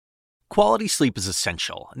Quality sleep is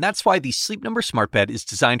essential, and that's why the Sleep Number Smart Bed is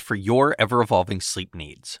designed for your ever-evolving sleep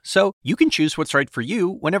needs. So you can choose what's right for you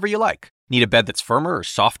whenever you like. Need a bed that's firmer or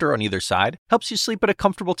softer on either side? Helps you sleep at a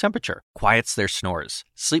comfortable temperature, quiets their snores.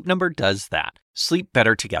 Sleep Number does that. Sleep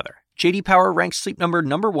better together. J.D. Power ranks Sleep Number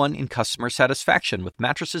 #1 in customer satisfaction with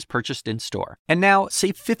mattresses purchased in-store. And now,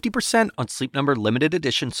 save 50% on Sleep Number limited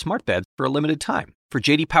edition smart beds for a limited time. For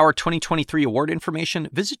J.D. Power 2023 award information,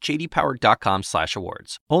 visit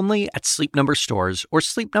jdpower.com/awards. Only at Sleep Number stores or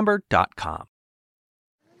sleepnumber.com.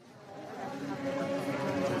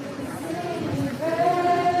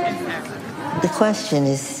 The question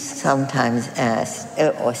is sometimes asked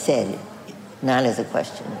or said, not as a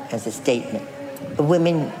question, as a statement.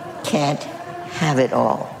 Women can't have it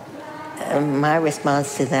all. My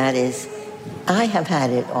response to that is, I have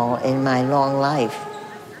had it all in my long life,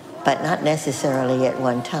 but not necessarily at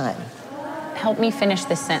one time. Help me finish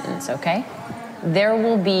this sentence, okay? There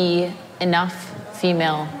will be enough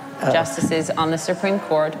female justices on the Supreme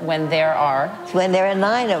Court when there are... When there are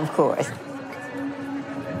 9, of course.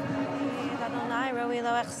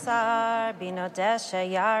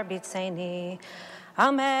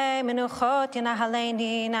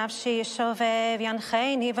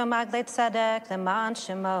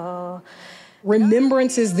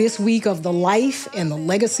 Remembrances this week of the life and the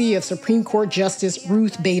legacy of Supreme Court Justice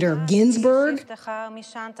Ruth Bader Ginsburg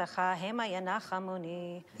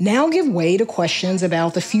now give way to questions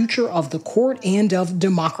about the future of the court and of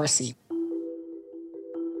democracy.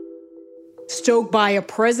 Stoked by a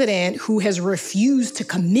president who has refused to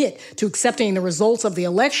commit to accepting the results of the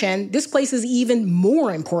election, this places even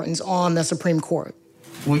more importance on the Supreme Court.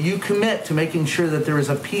 Will you commit to making sure that there is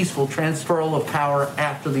a peaceful transferal of power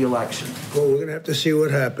after the election? Well, we're going to have to see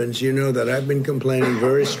what happens. You know that I've been complaining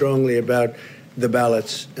very strongly about the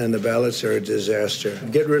ballots, and the ballots are a disaster.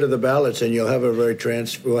 Get rid of the ballots, and we'll have a very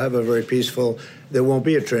peaceful. There won't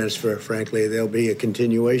be a transfer, frankly. There'll be a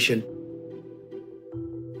continuation.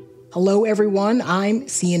 Hello, everyone. I'm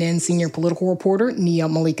CNN senior political reporter Nia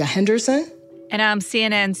Malika Henderson. And I'm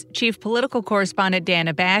CNN's chief political correspondent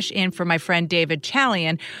Dana Bash, in for my friend David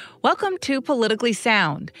Chalian. Welcome to Politically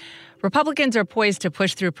Sound. Republicans are poised to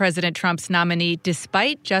push through President Trump's nominee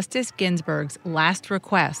despite Justice Ginsburg's last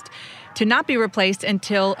request to not be replaced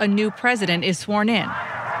until a new president is sworn in.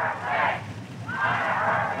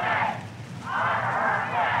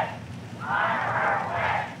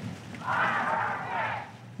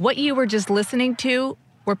 What you were just listening to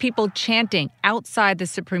were people chanting outside the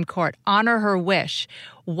Supreme Court, "Honor her wish,"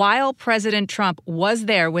 while President Trump was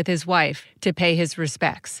there with his wife to pay his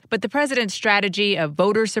respects. But the president's strategy of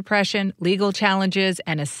voter suppression, legal challenges,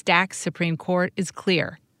 and a stacked Supreme Court is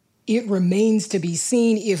clear. It remains to be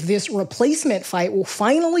seen if this replacement fight will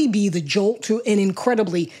finally be the jolt to an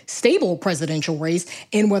incredibly stable presidential race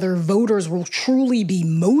and whether voters will truly be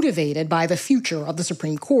motivated by the future of the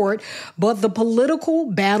Supreme Court. But the political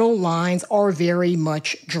battle lines are very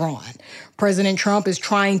much drawn. President Trump is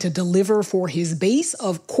trying to deliver for his base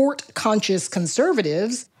of court-conscious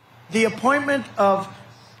conservatives. The appointment of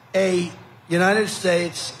a United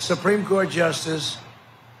States Supreme Court justice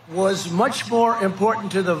was much more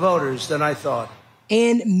important to the voters than I thought.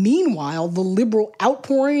 And meanwhile, the liberal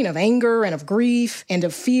outpouring of anger and of grief and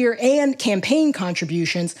of fear and campaign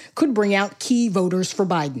contributions could bring out key voters for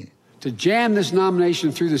Biden. To jam this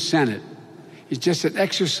nomination through the Senate is just an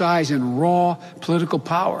exercise in raw political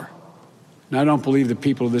power. And I don't believe the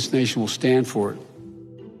people of this nation will stand for it.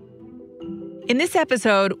 In this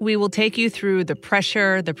episode, we will take you through the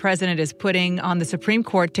pressure the president is putting on the Supreme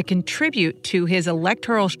Court to contribute to his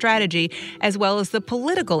electoral strategy, as well as the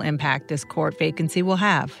political impact this court vacancy will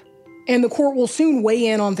have. And the court will soon weigh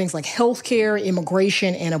in on things like health care,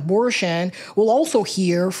 immigration, and abortion. We'll also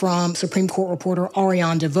hear from Supreme Court reporter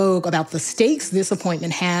Ariane DeVoe about the stakes this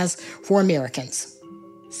appointment has for Americans.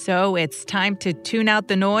 So it's time to tune out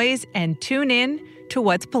the noise and tune in to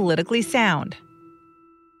what's politically sound.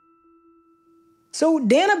 So,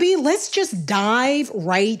 Dana B., let's just dive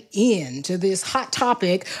right into this hot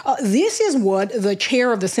topic. This is what the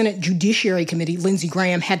chair of the Senate Judiciary Committee, Lindsey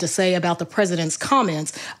Graham, had to say about the president's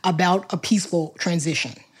comments about a peaceful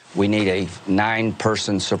transition. We need a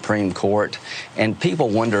 9-person Supreme Court, and people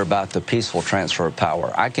wonder about the peaceful transfer of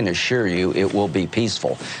power. I can assure you it will be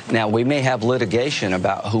peaceful. Now, we may have litigation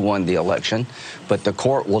about who won the election, but the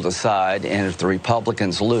court will decide, and if the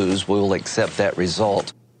Republicans lose, we will accept that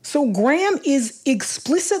result. So Graham is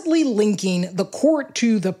explicitly linking the court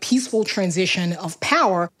to the peaceful transition of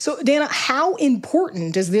power. So, Dana, how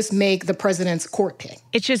important does this make the president's court pick?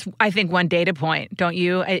 It's just, I think, one data point, don't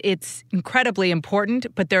you? It's incredibly important,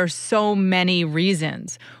 but there are so many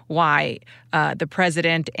reasons why the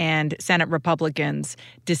president and Senate Republicans'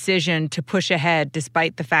 decision to push ahead,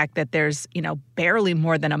 despite the fact that there's, barely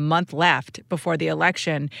more than a month left before the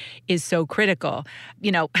election, is so critical.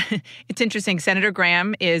 It's interesting. Senator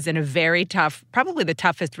Graham is in a very tough, probably the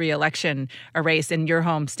toughest re-election race in your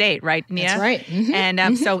home state, right, Nia? That's right. Mm-hmm.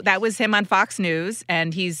 And so that was him on Fox News,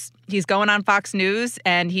 and he's going on Fox News,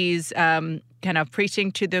 and he's kind of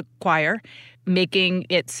preaching to the choir, making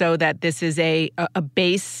it so that this is a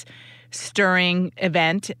base-stirring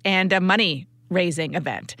event and a money-raising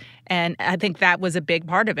event. And I think that was a big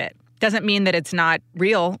part of it. Doesn't mean that it's not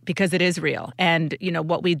real, because it is real. And,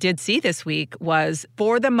 what we did see this week was,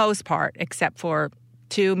 for the most part, except for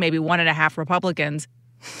 2, maybe 1.5 Republicans,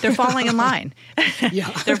 they're falling in line. Yeah.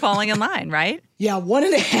 They're falling in line, right? Yeah,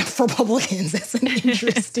 1.5 Republicans. That's an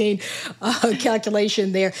interesting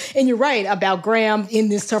calculation there. And you're right about Graham in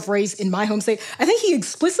this tough race in my home state. I think he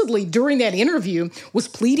explicitly, during that interview, was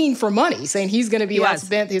pleading for money, saying he's going to be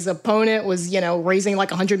outspent. His opponent was, raising like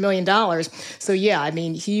 $100 million. So, yeah,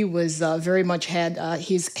 he was very much had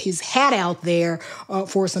his hat out there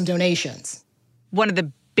for some donations. One of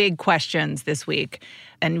the big questions this week,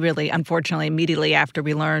 and really, unfortunately, immediately after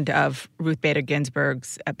we learned of Ruth Bader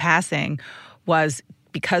Ginsburg's passing, was,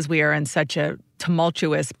 because we are in such a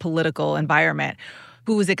tumultuous political environment,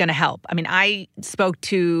 who is it going to help? I spoke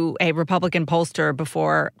to a Republican pollster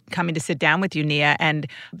before coming to sit down with you, Nia, and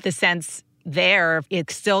the sense there,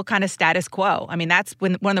 it's still kind of status quo. That's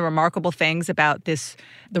one of the remarkable things about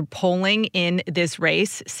the polling in this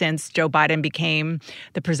race since Joe Biden became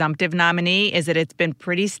the presumptive nominee, is that it's been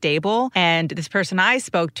pretty stable. And this person I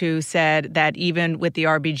spoke to said that even with the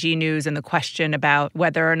RBG news and the question about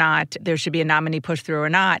whether or not there should be a nominee pushed through or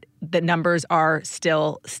not, the numbers are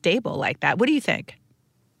still stable like that. What do you think?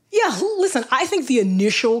 Yeah, listen, I think the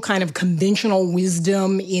initial kind of conventional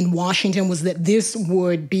wisdom in Washington was that this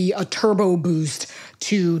would be a turbo boost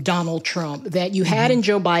to Donald Trump, that you had in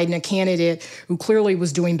Joe Biden a candidate who clearly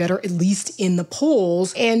was doing better, at least in the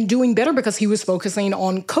polls, and doing better because he was focusing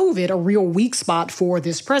on COVID, a real weak spot for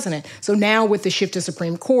this president. So now with the shift to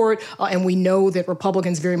Supreme Court, and we know that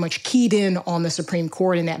Republicans very much keyed in on the Supreme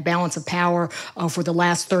Court and that balance of power for the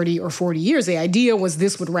last 30 or 40 years, the idea was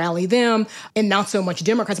this would rally them and not so much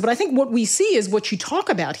Democrats. But I think what we see is what you talk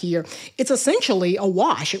about here. It's essentially a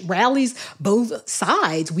wash. It rallies both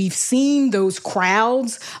sides. We've seen those crowds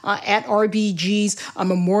at RBG's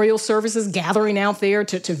memorial services gathering out there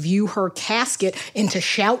to view her casket and to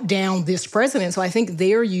shout down this president. So I think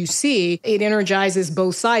there you see it energizes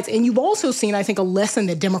both sides. And you've also seen, I think, a lesson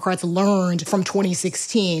that Democrats learned from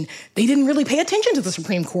 2016. They didn't really pay attention to the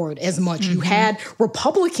Supreme Court as much. You had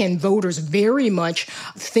Republican voters very much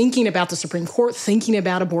thinking about the Supreme Court, thinking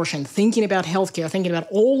about abortion, thinking about healthcare, thinking about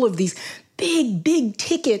all of these big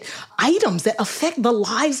ticket items that affect the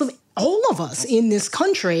lives of all of us in this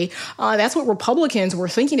country. That's what Republicans were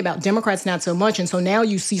thinking about, Democrats not so much. And so now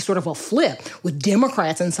you see sort of a flip with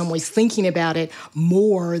Democrats in some ways thinking about it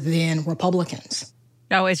more than Republicans.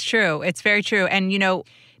 No, it's true. It's very true. And,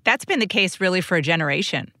 that's been the case really for a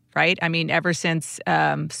generation, right? Ever since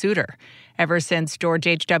Souter. Ever since George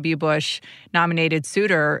H.W. Bush nominated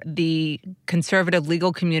Souter, the conservative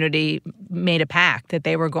legal community made a pact that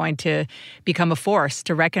they were going to become a force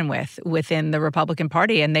to reckon with within the Republican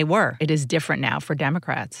Party, and they were. It is different now for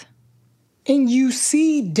Democrats. And you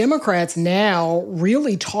see Democrats now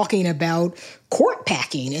really talking about court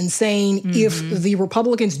packing and saying if the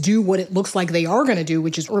Republicans do what it looks like they are going to do,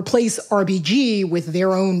 which is replace RBG with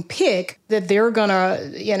their own pick, that they're going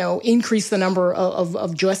to, increase the number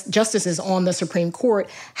of justices on the Supreme Court.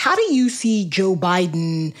 How do you see Joe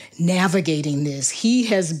Biden navigating this? He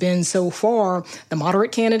has been so far the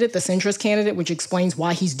moderate candidate, the centrist candidate, which explains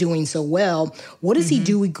why he's doing so well. What does he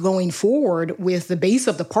do going forward with the base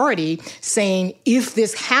of the party saying if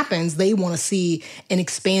this happens, they want to see an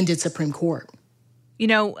expanded Supreme Court?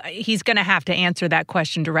 He's going to have to answer that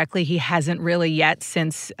question directly. He hasn't really yet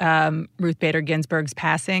since Ruth Bader Ginsburg's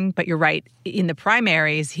passing. But you're right. In the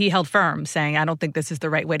primaries, he held firm, saying, I don't think this is the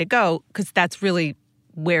right way to go, because that's really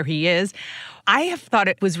where he is. I have thought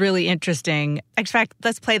it was really interesting. In fact,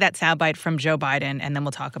 let's play that soundbite from Joe Biden, and then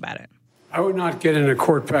we'll talk about it. I would not get into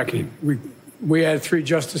court packing. We had 3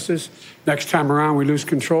 justices. Next time around, we lose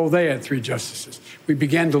control. They had 3 justices. We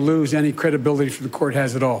began to lose any credibility for the court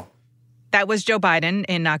has at all. That was Joe Biden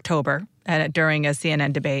in October during a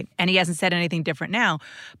CNN debate, and he hasn't said anything different now.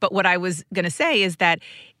 But what I was going to say is that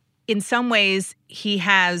in some ways he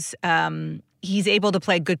has he's able to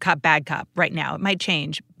play good cop, bad cop right now. It might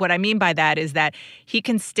change. What I mean by that is that he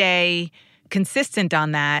can stay consistent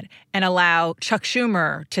on that and allow Chuck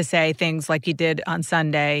Schumer to say things like he did on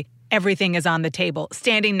Sunday everything is on the table,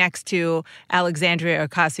 standing next to Alexandria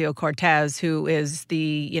Ocasio-Cortez, who is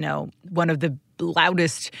one of the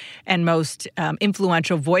loudest and most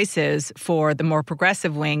influential voices for the more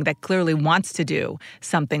progressive wing that clearly wants to do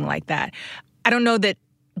something like that. I don't know that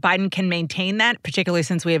Biden can maintain that, particularly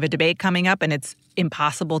since we have a debate coming up, and it's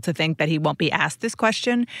impossible to think that he won't be asked this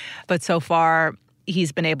question. But so far,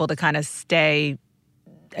 he's been able to kind of stay,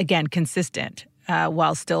 again, consistent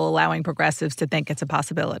while still allowing progressives to think it's a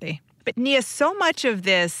possibility. But Nia, so much of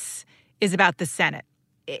this is about the Senate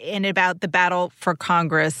and about the battle for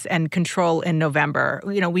Congress and control in November.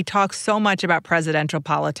 We talk so much about presidential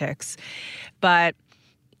politics, but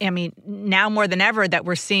I mean, now more than ever that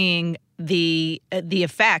we're seeing the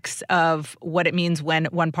effects of what it means when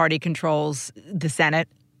one party controls the Senate.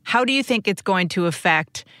 How do you think it's going to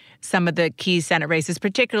affect some of the key Senate races,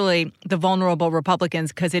 particularly the vulnerable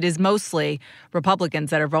Republicans, because it is mostly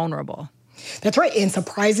Republicans that are vulnerable? That's right. And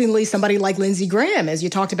surprisingly, somebody like Lindsey Graham, as you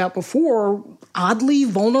talked about before, oddly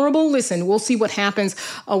vulnerable. Listen, we'll see what happens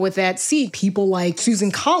with that seat. People like Susan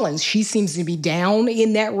Collins, she seems to be down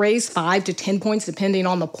in that race, 5 to 10 points, depending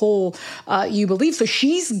on the poll you believe. So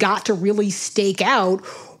she's got to really stake out,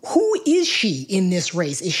 who is she in this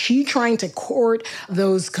race? Is she trying to court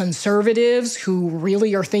those conservatives who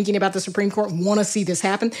really are thinking about the Supreme Court, want to see this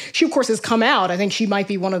happen? She, of course, has come out. I think she might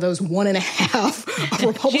be one of those 1.5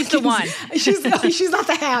 Republicans. She's the one. She's not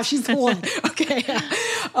the half. She's the one. Okay.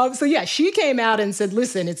 So, yeah, she came out and said,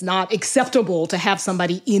 listen, it's not acceptable to have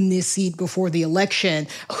somebody in this seat before the election.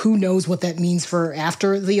 Who knows what that means for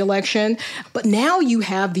after the election? But now you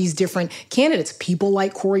have these different candidates, people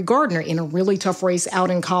like Cory Gardner in a really tough race out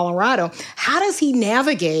in Colorado. How does he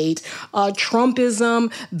navigate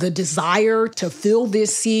Trumpism, the desire to fill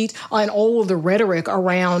this seat, and all of the rhetoric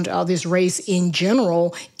around this race in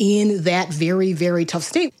general in that very, very tough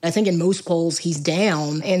state? I think in most polls he's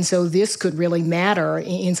down. And so this could really matter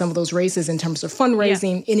in some of those races in terms of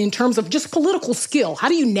fundraising and in terms of just political skill. How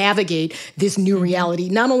do you navigate this new reality,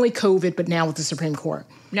 not only COVID, but now with the Supreme Court?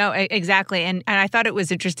 No, exactly. And I thought it was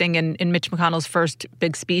interesting in Mitch McConnell's first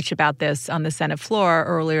big speech about this on the Senate floor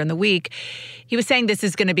earlier in the week. He was saying this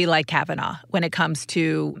is going to be like Kavanaugh when it comes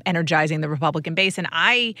to energizing the Republican base. And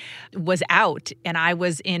I was out and I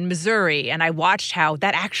was in Missouri and I watched how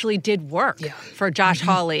that actually did work for Josh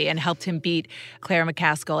Hawley and helped him beat Claire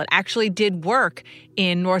McCaskill. It actually did work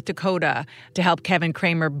in North Dakota to help Kevin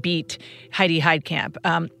Cramer beat Heidi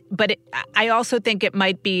Heitkamp. But I also think it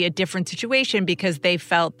might be a different situation because they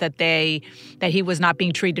felt that he was not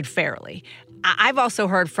being treated fairly. I've also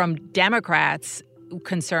heard from Democrats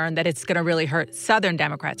concerned that it's going to really hurt Southern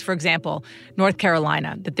Democrats. For example, North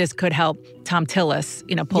Carolina, that this could help Tom Tillis,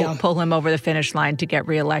 pull him over the finish line to get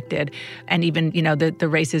reelected. And even, the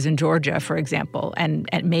races in Georgia, for example, and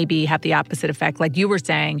maybe have the opposite effect, like you were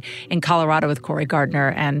saying, in Colorado with Cory Gardner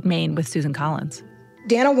and Maine with Susan Collins.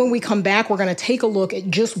 Dana, when we come back, we're going to take a look at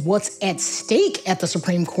just what's at stake at the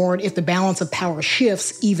Supreme Court if the balance of power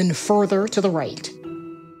shifts even further to the right.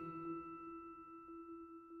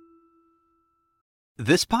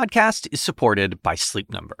 This podcast is supported by Sleep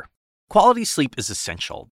Number. Quality sleep is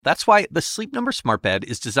essential. That's why the Sleep Number Smart Bed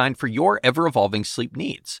is designed for your ever-evolving sleep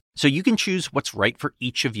needs, so you can choose what's right for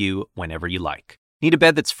each of you whenever you like. Need a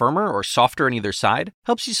bed that's firmer or softer on either side?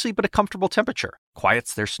 Helps you sleep at a comfortable temperature.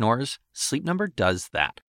 Quiets their snores? Sleep Number does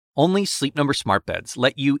that. Only Sleep Number smart beds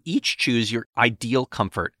let you each choose your ideal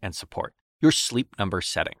comfort and support, your Sleep Number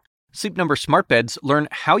setting. Sleep Number smart beds learn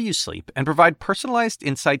how you sleep and provide personalized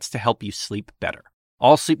insights to help you sleep better.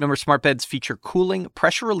 All Sleep Number smart beds feature cooling,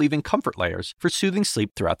 pressure-relieving comfort layers for soothing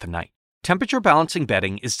sleep throughout the night. Temperature-balancing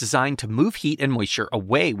bedding is designed to move heat and moisture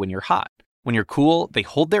away when you're hot. When you're cool, they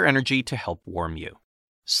hold their energy to help warm you.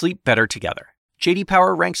 Sleep better together. J.D.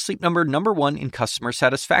 Power ranks Sleep Number #1 in customer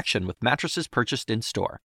satisfaction with mattresses purchased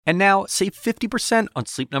in-store. And now, save 50% on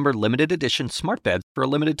Sleep Number limited edition smart beds for a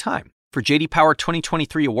limited time. For J.D. Power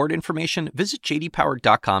 2023 award information, visit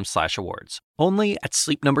jdpower.com/awards. Only at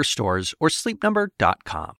Sleep Number stores or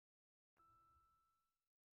sleepnumber.com.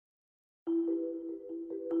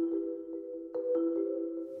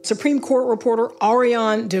 Supreme Court reporter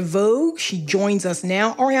Ariane DeVoe, she joins us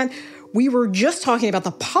now. Ariane, we were just talking about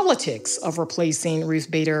the politics of replacing Ruth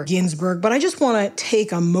Bader Ginsburg, but I just want to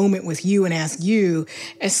take a moment with you and ask you,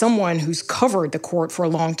 as someone who's covered the court for a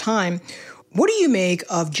long time, what do you make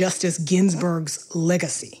of Justice Ginsburg's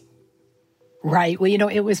legacy? Right. Well,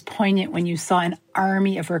 it was poignant when you saw an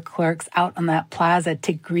army of her clerks out on that plaza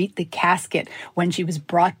to greet the casket when she was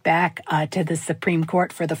brought back to the Supreme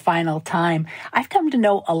Court for the final time. I've come to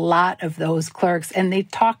know a lot of those clerks, and they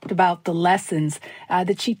talked about the lessons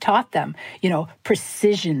that she taught them,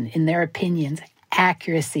 precision in their opinions,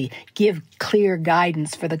 accuracy, give clear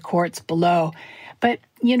guidance for the courts below. But,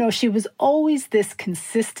 she was always this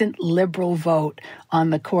consistent liberal vote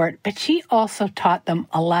on the court, but she also taught them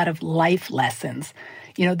a lot of life lessons.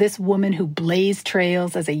 This woman who blazed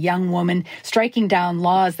trails as a young woman, striking down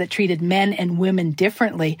laws that treated men and women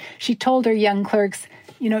differently, she told her young clerks,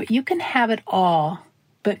 you can have it all,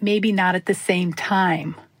 but maybe not at the same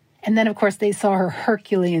time. And then, of course, they saw her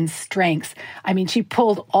Herculean strengths. She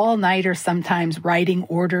pulled all-nighters sometimes, writing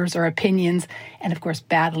orders or opinions, and, of course,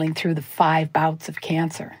 battling through the 5 bouts of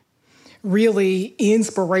cancer. Really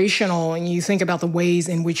inspirational, and you think about the ways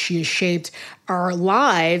in which she has shaped our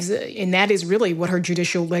lives, and that is really what her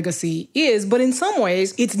judicial legacy is. But in some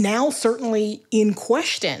ways, it's now certainly in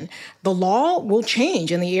question. The law will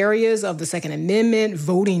change in the areas of the Second Amendment,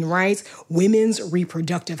 voting rights, women's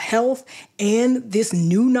reproductive health, and this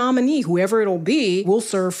new nominee, whoever it'll be, will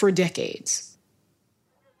serve for decades.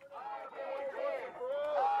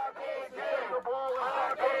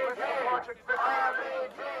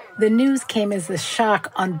 The news came as a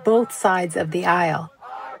shock on both sides of the aisle.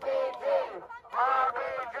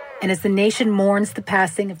 And as the nation mourns the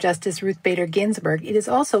passing of Justice Ruth Bader Ginsburg, it is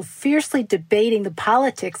also fiercely debating the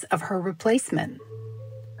politics of her replacement.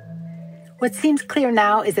 What seems clear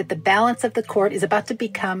now is that the balance of the court is about to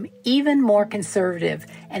become even more conservative,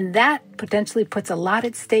 and that potentially puts a lot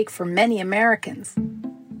at stake for many Americans.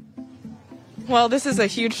 Well, this is a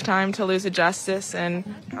huge time to lose a justice, and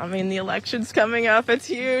the election's coming up. It's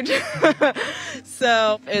huge.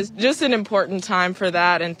 So it's just an important time for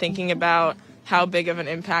that, and thinking about how big of an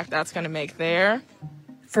impact that's going to make there.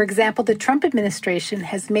 For example, the Trump administration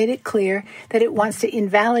has made it clear that it wants to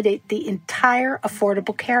invalidate the entire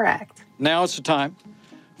Affordable Care Act. Now is the time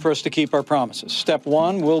for us to keep our promises. Step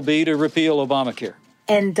 1 will be to repeal Obamacare.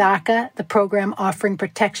 And DACA, the program offering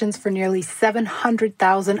protections for nearly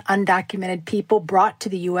 700,000 undocumented people brought to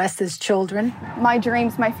the U.S. as children. My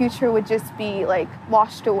dreams, my future would just be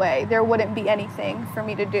washed away. There wouldn't be anything for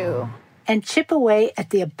me to do. And chip away at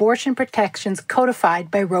the abortion protections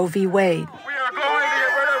codified by Roe v. Wade. We are going to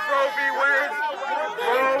get rid of Roe v. Wade.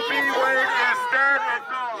 Roe v. Wade is dead and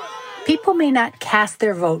gone. People may not cast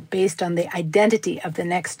their vote based on the identity of the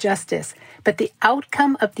next justice, but the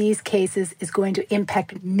outcome of these cases is going to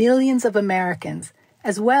impact millions of Americans,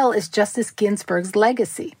 as well as Justice Ginsburg's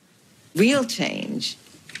legacy. Real change,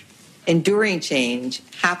 enduring change,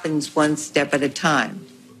 happens one step at a time.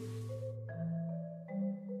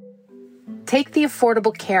 Take the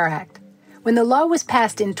Affordable Care Act. When the law was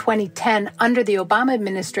passed in 2010 under the Obama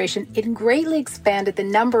administration, it greatly expanded the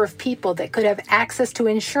number of people that could have access to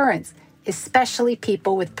insurance, especially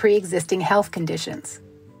people with pre-existing health conditions.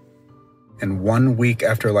 And 1 week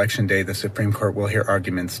after Election Day, the Supreme Court will hear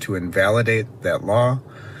arguments to invalidate that law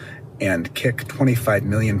and kick 25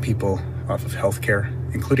 million people off of health care,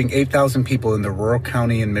 including 8,000 people in the rural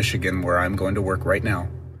county in Michigan where I'm going to work right now.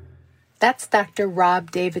 That's Dr. Rob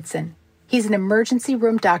Davidson. He's an emergency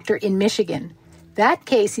room doctor in Michigan. That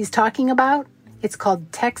case he's talking about, it's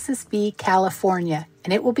called Texas v. California,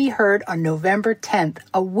 and it will be heard on November 10th,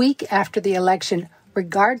 a week after the election,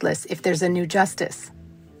 regardless if there's a new justice.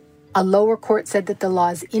 A lower court said that the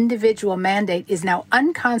law's individual mandate is now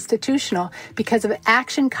unconstitutional because of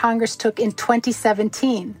action Congress took in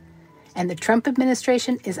 2017. And the Trump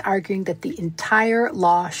administration is arguing that the entire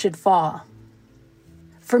law should fall.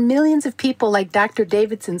 For millions of people like Dr.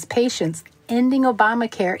 Davidson's patients, ending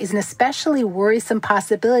Obamacare is an especially worrisome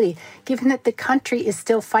possibility, given that the country is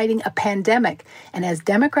still fighting a pandemic. And as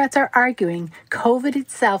Democrats are arguing, COVID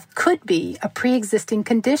itself could be a pre-existing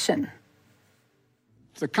condition.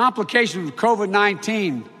 The complications of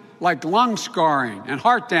COVID-19, like lung scarring and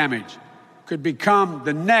heart damage, could become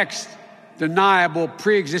the next deniable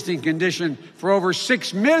pre-existing condition for over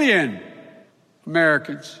 6 million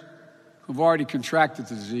Americans who've already contracted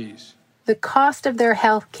the disease. The cost of their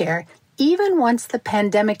health care, even once the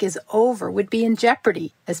pandemic is over, would be in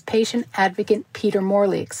jeopardy, as patient advocate Peter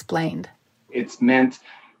Morley explained. It's meant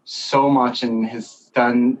so much and has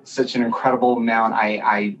done such an incredible amount.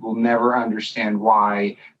 I will never understand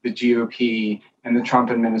why the GOP and the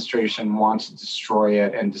Trump administration want to destroy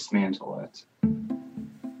it and dismantle it.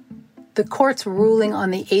 The court's ruling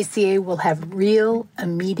on the ACA will have real,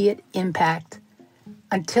 immediate impact.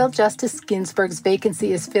 Until Justice Ginsburg's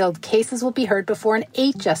vacancy is filled, cases will be heard before an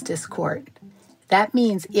 8-justice court. That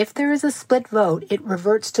means if there is a split vote, it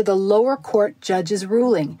reverts to the lower court judge's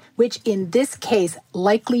ruling, which in this case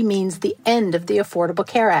likely means the end of the Affordable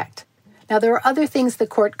Care Act. Now, there are other things the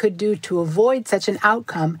court could do to avoid such an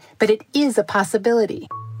outcome, but it is a possibility.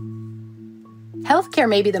 Healthcare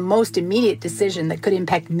may be the most immediate decision that could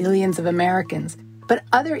impact millions of Americans, but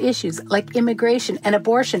other issues like immigration and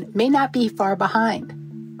abortion may not be far behind.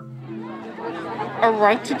 A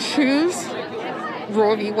right to choose,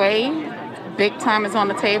 Roe v. Wade, big time is on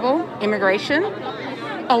the table, immigration,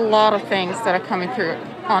 a lot of things that are coming through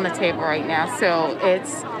on the table right now. So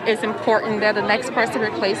it's important that the next person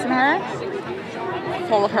replacing her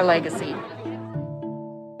follow her legacy.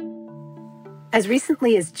 As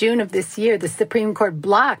recently as June of this year, the Supreme Court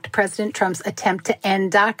blocked President Trump's attempt to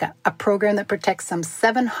end DACA, a program that protects some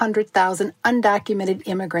 700,000 undocumented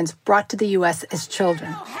immigrants brought to the U.S. as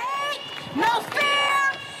children. No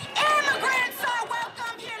fear! Immigrants are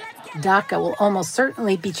welcome here. DACA will almost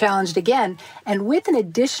certainly be challenged again, and with an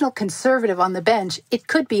additional conservative on the bench, it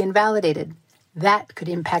could be invalidated. That could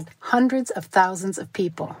impact hundreds of thousands of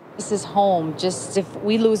people. This is home. Just if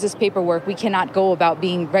we lose this paperwork, we cannot go about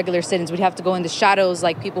being regular citizens. We'd have to go in the shadows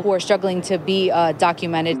like people who are struggling to be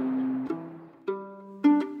documented.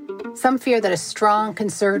 Some fear that a strong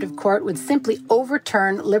conservative court would simply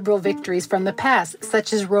overturn liberal victories from the past,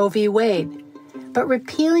 such as Roe v. Wade. But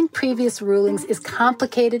repealing previous rulings is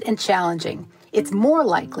complicated and challenging. It's more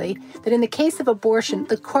likely that in the case of abortion,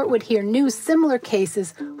 the court would hear new similar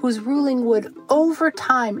cases whose ruling would, over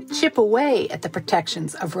time, chip away at the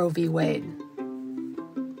protections of Roe v. Wade.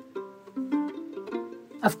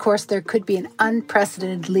 Of course, there could be an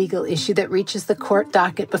unprecedented legal issue that reaches the court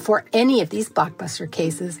docket before any of these blockbuster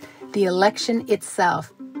cases, the election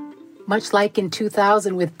itself. Much like in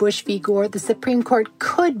 2000 with Bush v. Gore, the Supreme Court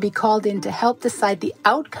could be called in to help decide the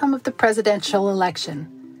outcome of the presidential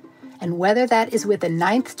election. And whether that is with a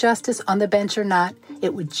ninth justice on the bench or not,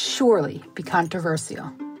 it would surely be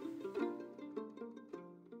controversial.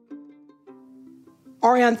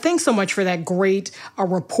 Ariane, thanks so much for that great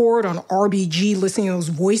report on RBG, listening to those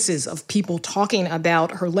voices of people talking about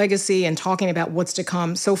her legacy and talking about what's to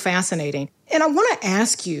come. So fascinating. And I want to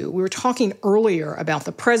ask you, we were talking earlier about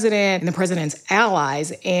the president and the president's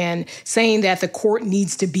allies and saying that the court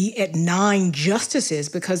needs to be at 9 justices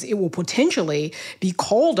because it will potentially be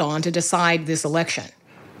called on to decide this election.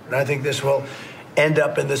 And I think this will end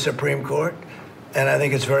up in the Supreme Court. And I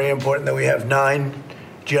think it's very important that we have 9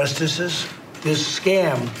 justices. This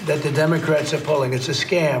scam that the Democrats are pulling, it's a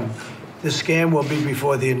scam. This scam will be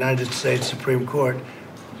before the United States Supreme Court.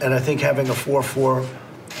 And I think having a 4-4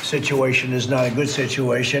 situation is not a good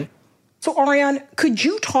situation. So, Ariane, could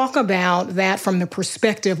you talk about that from the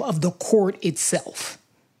perspective of the court itself?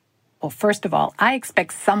 Well, first of all, I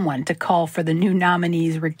expect someone to call for the new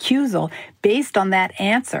nominee's recusal based on that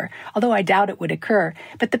answer, although I doubt it would occur.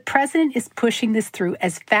 But the president is pushing this through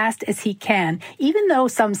as fast as he can, even though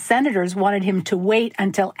some senators wanted him to wait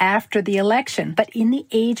until after the election. But in the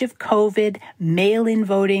age of COVID, mail-in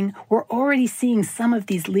voting, we're already seeing some of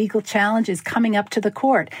these legal challenges coming up to the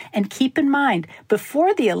court. And keep in mind,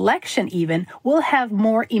 before the election even, we'll have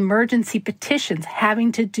more emergency petitions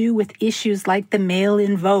having to do with issues like the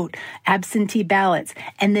mail-in vote, absentee ballots,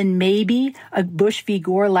 and then maybe a Bush v.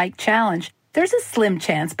 Gore-like challenge. There's a slim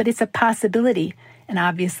chance, but it's a possibility. And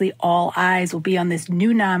obviously all eyes will be on this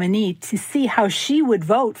new nominee to see how she would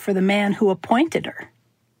vote for the man who appointed her.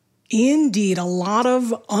 Indeed, a lot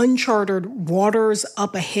of uncharted waters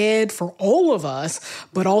up ahead for all of us,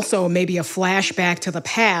 but also maybe a flashback to the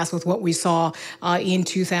past with what we saw in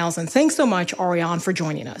 2000. Thanks so much, Ariane, for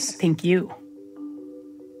joining us. Thank you.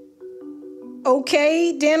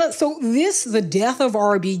 Okay, Dana, so the death of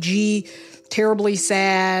RBG, terribly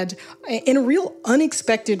sad, and a real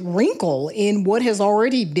unexpected wrinkle in what has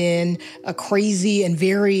already been a crazy and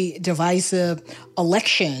very divisive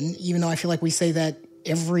election, even though I feel like we say that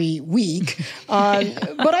every week.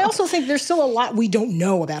 But I also think there's still a lot we don't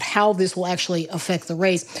know about how this will actually affect the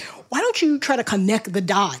race. Why don't you try to connect the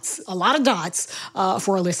dots, a lot of dots,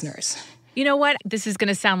 for our listeners? You know what? This is going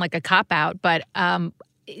to sound like a cop-out, but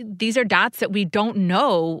these are dots that we don't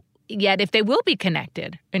know yet if they will be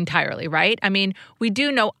connected entirely, right? I mean, we do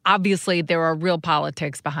know, obviously, there are real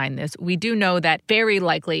politics behind this. We do know that very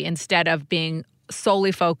likely, instead of being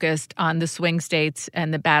solely focused on the swing states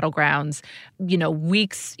and the battlegrounds,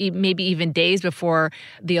 weeks, maybe even days before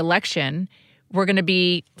the election, we're going to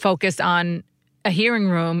be focused on a hearing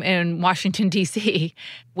room in Washington, D.C.,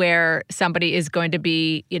 where somebody is going to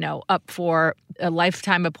be, up for a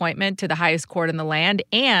lifetime appointment to the highest court in the land.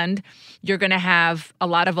 And you're going to have a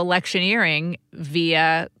lot of electioneering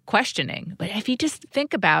via questioning. But if you just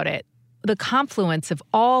think about it, the confluence of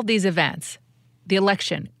all these events, the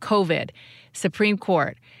election, COVID, Supreme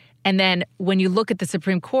Court, and then when you look at the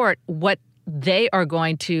Supreme Court, what they are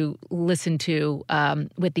going to listen to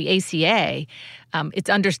with the ACA, it's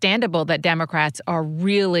understandable that Democrats are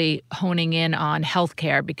really honing in on health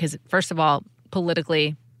care because, first of all,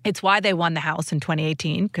 politically, It's why they won the House in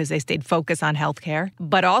 2018, because they stayed focused on healthcare.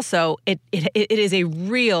 But also, it is a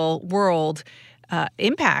real world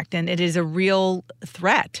impact, and it is a real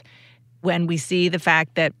threat when we see the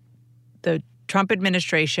fact that the Trump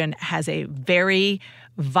administration has a very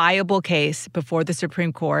viable case before the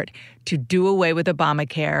Supreme Court to do away with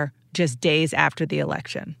Obamacare just days after the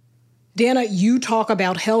election. Dana, you talk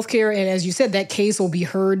about healthcare, and as you said, that case will be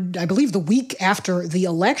heard, I believe, the week after the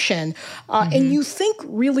election. And you think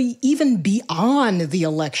really even beyond the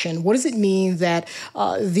election, what does it mean that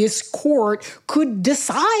this court could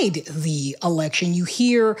decide the election? You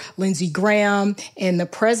hear Lindsey Graham and the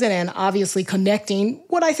president obviously connecting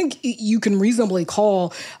what I think you can reasonably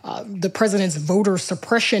call the president's voter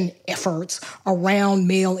suppression efforts around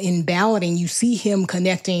mail-in balloting. You see him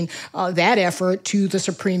connecting that effort to the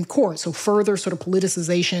Supreme Court. So further sort of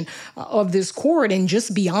politicization of this court. And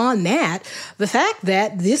just beyond that, the fact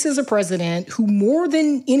that this is a president who, more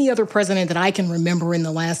than any other president that I can remember in the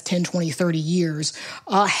last 10, 20, 30 years,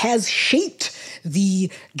 has shaped the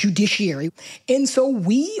judiciary. And so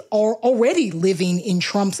we are already living in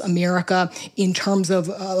Trump's America in terms of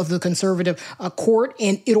the conservative court,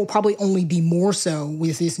 and it'll probably only be more so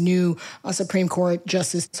with this new Supreme Court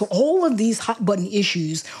justice. So all of these hot-button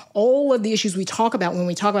issues, all of the issues we talk about when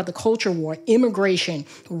we talk about the culture war, immigration,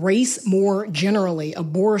 race more generally,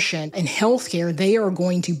 abortion, and healthcare, they are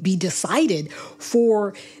going to be decided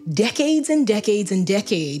for decades and decades and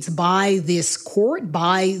decades by this court,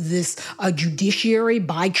 by this judiciary,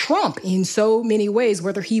 by Trump in so many ways,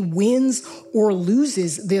 whether he wins or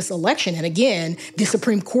loses this election. And again, the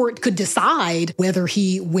Supreme Court could decide whether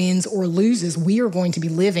he wins or loses. We are going to be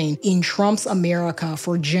living in Trump's America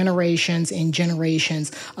for generations and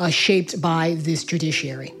generations, shaped by this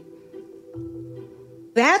judiciary.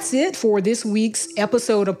 That's it for this week's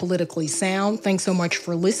episode of Politically Sound. Thanks so much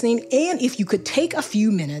for listening. And if you could take a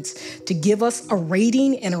few minutes to give us a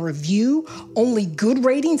rating and a review, only good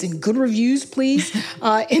ratings and good reviews, please.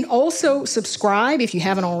 And also subscribe if you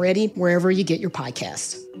haven't already, wherever you get your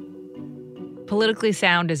podcasts. Politically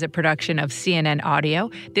Sound is a production of CNN Audio.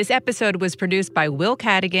 This episode was produced by Will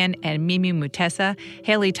Cadigan and Mimi Mutesa.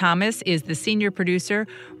 Haley Thomas is the senior producer.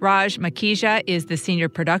 Raj Makija is the senior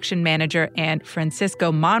production manager. And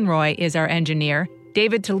Francisco Monroy is our engineer.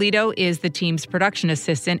 David Toledo is the team's production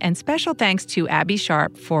assistant. And special thanks to Abby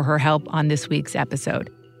Sharp for her help on this week's episode.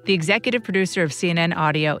 The executive producer of CNN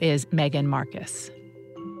Audio is Megan Marcus.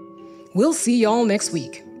 We'll see y'all next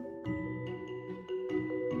week.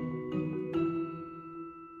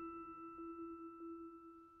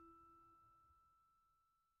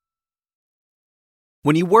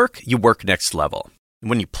 When you work next level. And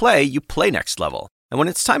when you play next level. And when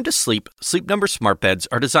it's time to sleep, Sleep Number smart beds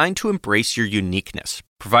are designed to embrace your uniqueness,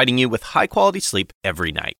 providing you with high-quality sleep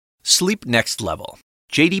every night. Sleep next level.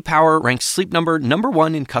 J.D. Power ranks Sleep Number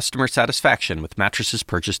 #1 in customer satisfaction with mattresses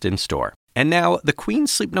purchased in-store. And now, the Queen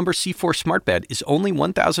Sleep Number C4 smart bed is only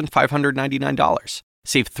 $1,599.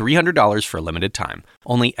 Save $300 for a limited time,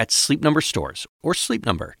 only at Sleep Number stores or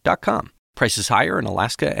sleepnumber.com. Prices higher in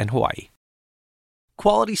Alaska and Hawaii.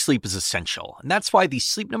 Quality sleep is essential, and that's why the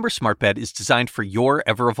Sleep Number smart bed is designed for your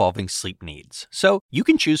ever-evolving sleep needs. So you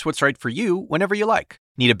can choose what's right for you whenever you like.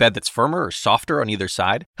 Need a bed that's firmer or softer on either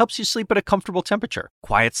side? Helps you sleep at a comfortable temperature.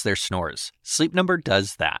 Quiets their snores. Sleep Number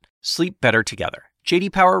does that. Sleep better together.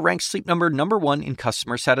 J.D. Power ranks Sleep Number #1 in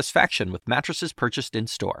customer satisfaction with mattresses purchased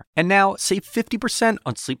in-store. And now, save 50%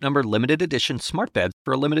 on Sleep Number limited edition smart beds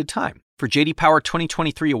for a limited time. For J.D. Power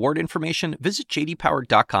 2023 award information, visit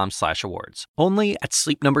jdpower.com/awards. Only at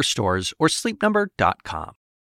Sleep Number stores or sleepnumber.com.